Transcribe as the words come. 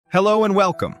Hello and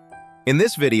welcome. In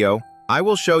this video, I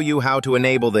will show you how to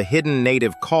enable the hidden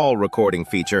native call recording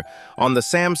feature on the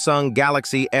Samsung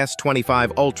Galaxy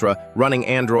S25 Ultra running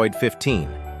Android 15.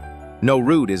 No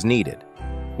root is needed.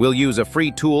 We'll use a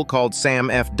free tool called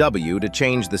SamFW to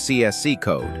change the CSC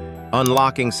code,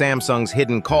 unlocking Samsung's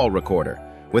hidden call recorder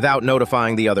without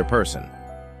notifying the other person.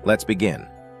 Let's begin.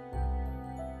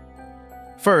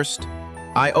 First,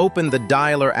 I opened the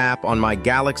dialer app on my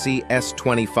Galaxy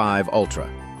S25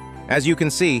 Ultra. As you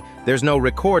can see, there's no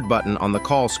record button on the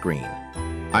call screen.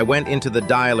 I went into the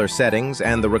dialer settings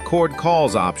and the record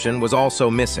calls option was also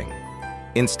missing.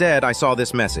 Instead, I saw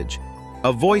this message.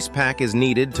 A voice pack is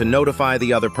needed to notify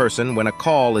the other person when a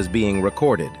call is being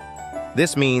recorded.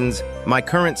 This means my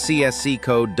current CSC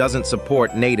code doesn't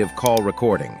support native call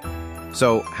recording.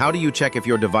 So, how do you check if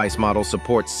your device model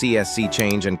supports CSC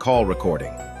change and call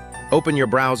recording? Open your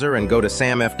browser and go to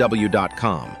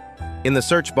SamFW.com. In the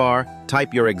search bar,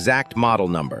 type your exact model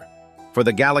number. For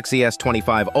the Galaxy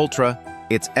S25 Ultra,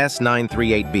 it's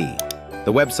S938B.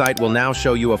 The website will now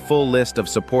show you a full list of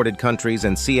supported countries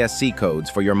and CSC codes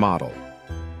for your model.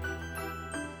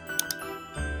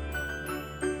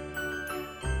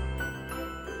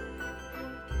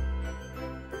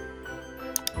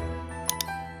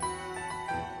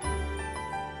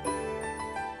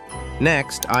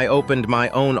 Next, I opened my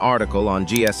own article on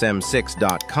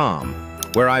gsm6.com,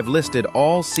 where I've listed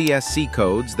all CSC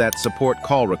codes that support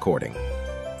call recording.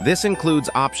 This includes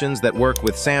options that work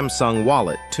with Samsung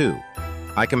Wallet, too.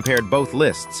 I compared both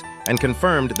lists and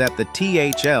confirmed that the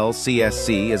THL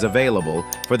CSC is available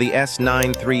for the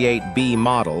S938B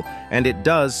model, and it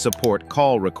does support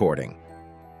call recording.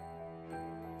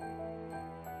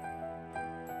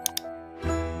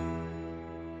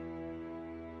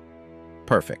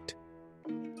 Perfect.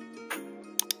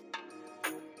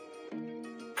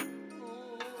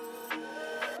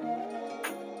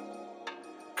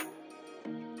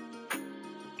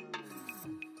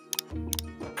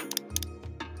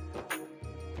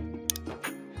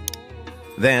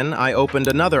 Then I opened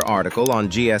another article on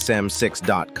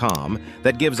gsm6.com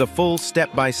that gives a full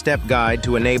step-by-step guide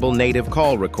to enable native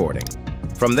call recording.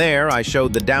 From there, I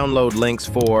showed the download links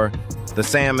for the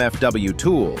SamFW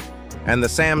Tool and the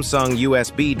Samsung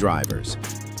USB drivers.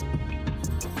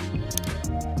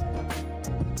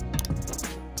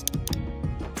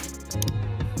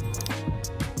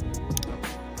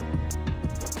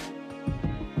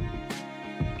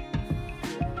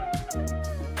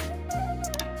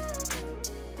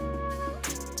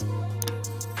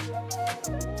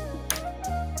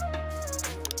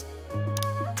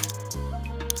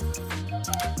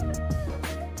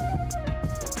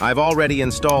 I've already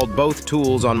installed both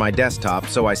tools on my desktop,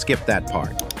 so I skipped that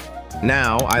part.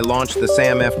 Now, I launched the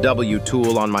SamFW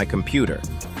tool on my computer.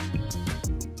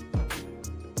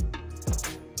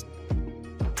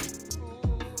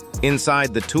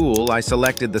 Inside the tool, I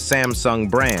selected the Samsung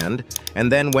brand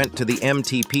and then went to the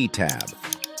MTP tab.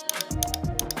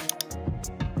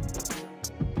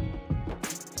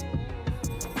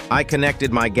 I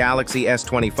connected my Galaxy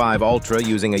S25 Ultra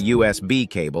using a USB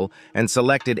cable and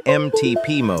selected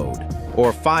MTP mode,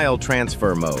 or File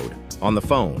Transfer mode, on the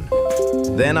phone.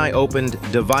 Then I opened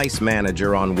Device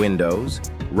Manager on Windows,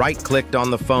 right-clicked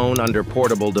on the phone under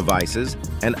Portable Devices,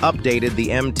 and updated the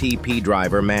MTP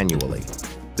driver manually.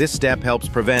 This step helps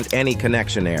prevent any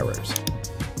connection errors.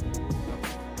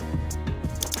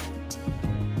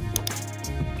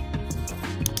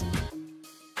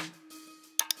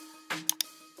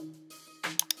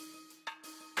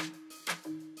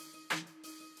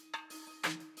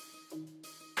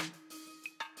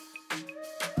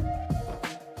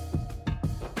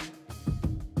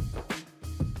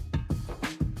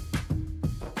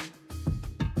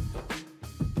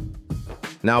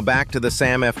 Now back to the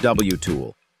SamFW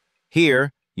tool.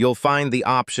 Here, you'll find the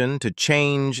option to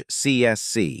change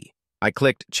CSC. I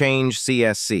clicked Change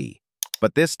CSC,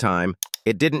 but this time,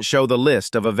 it didn't show the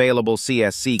list of available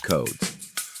CSC codes.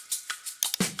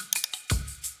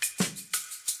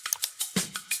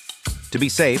 To be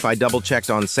safe, I double-checked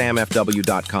on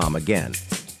SamFW.com again.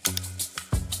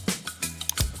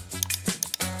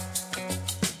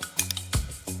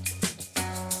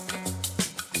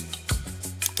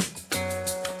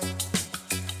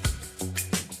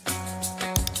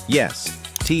 Yes,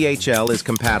 THL is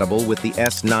compatible with the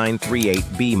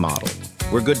S938B model.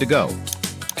 We're good to go.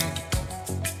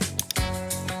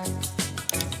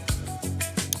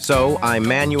 So I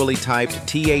manually typed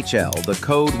THL, the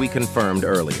code we confirmed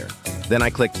earlier. Then I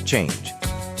clicked Change.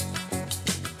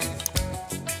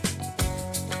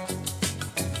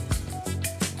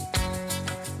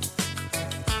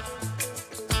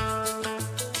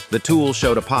 the tool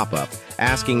showed a pop-up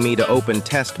asking me to open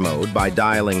test mode by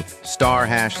dialing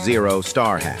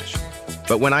 *#0*#.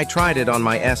 But when I tried it on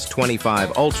my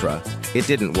S25 Ultra, it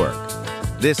didn't work.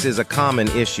 This is a common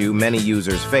issue many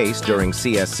users face during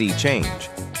CSC change.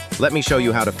 Let me show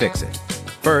you how to fix it.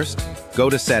 First, go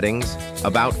to Settings,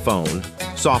 About Phone,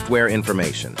 Software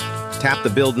Information. Tap the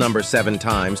build number 7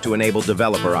 times to enable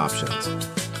developer options.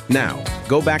 Now,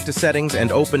 go back to Settings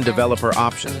and open Developer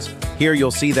Options. Here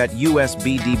you'll see that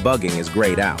USB debugging is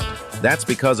grayed out. That's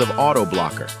because of Auto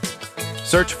Blocker.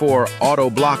 Search for Auto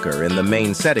Blocker in the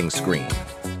main settings screen.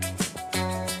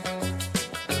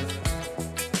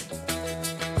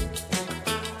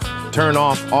 Turn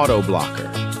off Auto Blocker.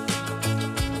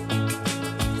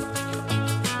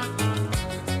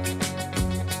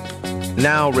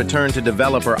 Now return to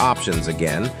Developer Options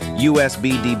again.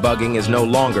 USB debugging is no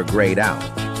longer grayed out.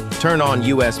 Turn on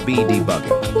USB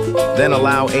debugging. Then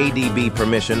allow ADB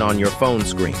permission on your phone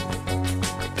screen.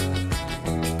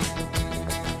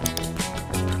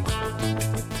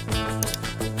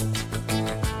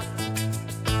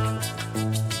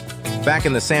 Back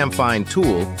in the SamFW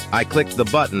Tool, I clicked the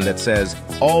button that says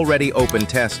Already Open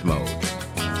Test Mode.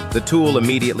 The tool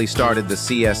immediately started the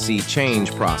CSC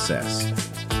change process.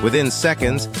 Within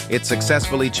seconds, it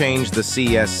successfully changed the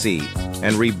CSC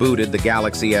and rebooted the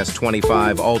Galaxy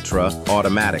S25 Ultra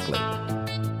automatically.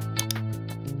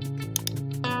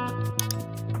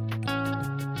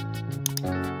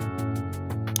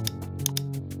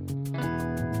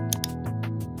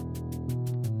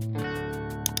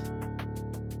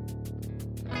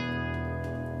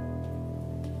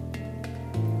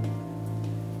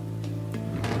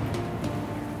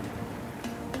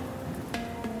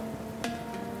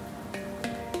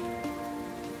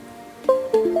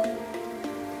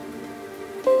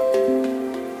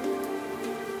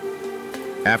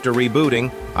 After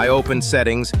rebooting, I opened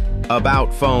Settings,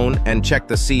 About Phone, and checked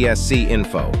the CSC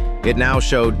info. It now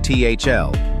showed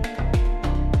THL.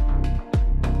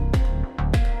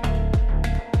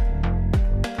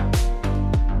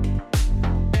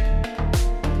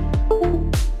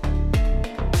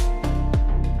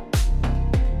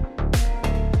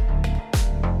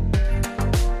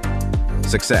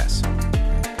 Success.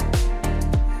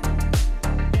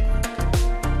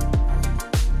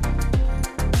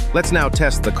 Let's now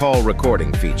test the call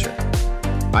recording feature.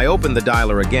 I opened the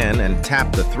dialer again and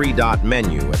tapped the 3-dot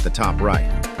menu at the top right.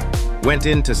 Went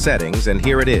into Settings, and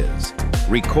here it is.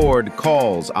 Record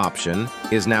Calls option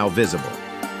is now visible.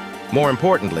 More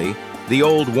importantly, the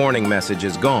old warning message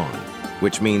is gone,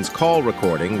 which means call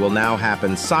recording will now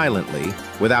happen silently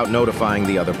without notifying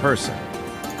the other person.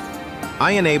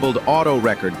 I enabled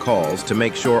auto-record calls to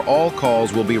make sure all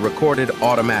calls will be recorded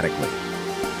automatically.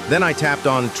 Then I tapped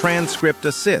on Transcript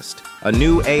Assist, a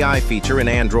new AI feature in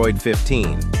Android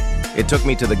 15. It took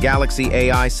me to the Galaxy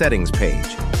AI settings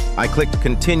page. I clicked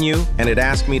Continue, and it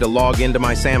asked me to log into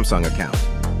my Samsung account.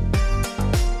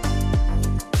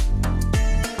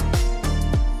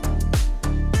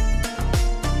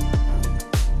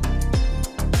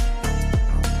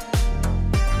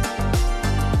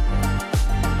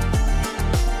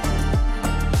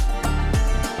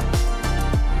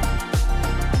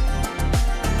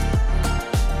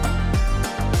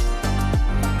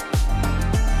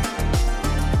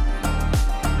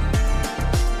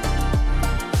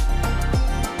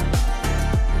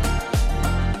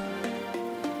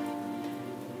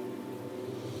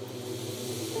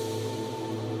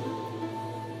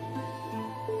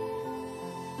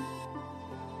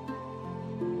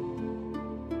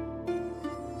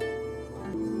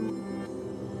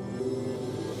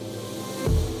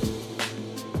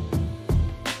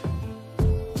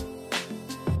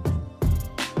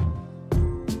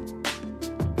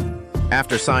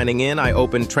 After signing in, I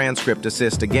opened Transcript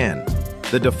Assist again.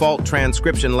 The default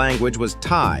transcription language was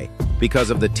Thai because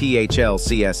of the THL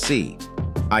CSC.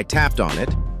 I tapped on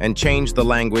it and changed the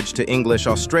language to English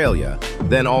Australia,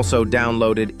 then also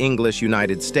downloaded English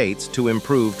United States to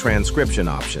improve transcription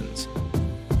options.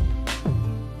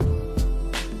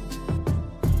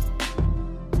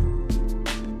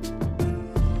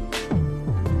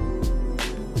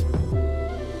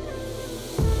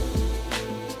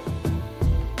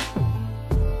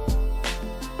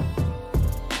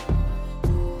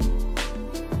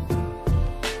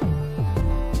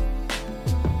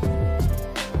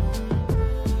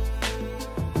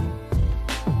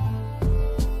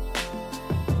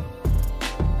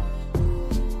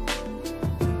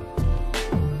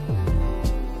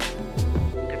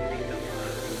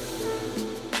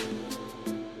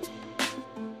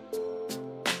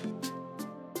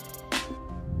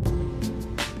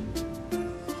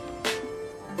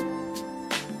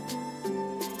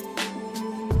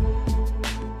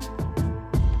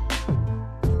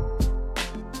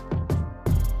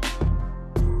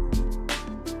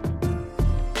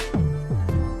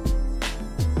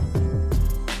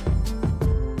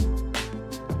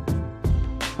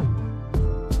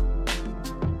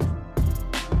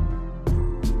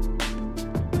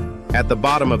 At the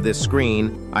bottom of this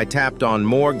screen, I tapped on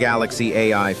More Galaxy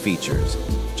AI features,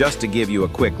 just to give you a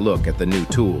quick look at the new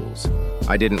tools.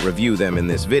 I didn't review them in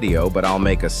this video, but I'll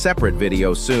make a separate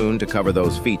video soon to cover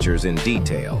those features in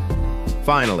detail.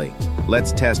 Finally,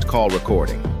 let's test call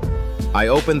recording. I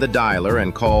opened the dialer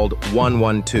and called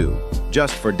 112,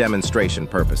 just for demonstration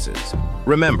purposes.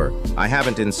 Remember, I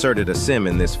haven't inserted a SIM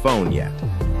in this phone yet.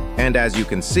 And as you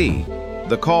can see,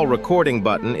 the call recording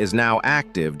button is now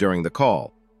active during the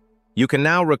call. You can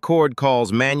now record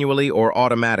calls manually or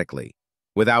automatically,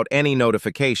 without any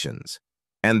notifications.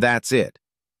 And that's it.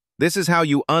 This is how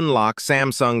you unlock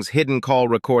Samsung's hidden call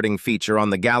recording feature on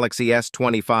the Galaxy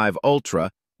S25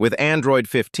 Ultra with Android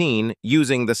 15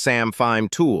 using the SamFW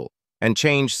Tool, and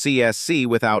change CSC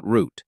without root.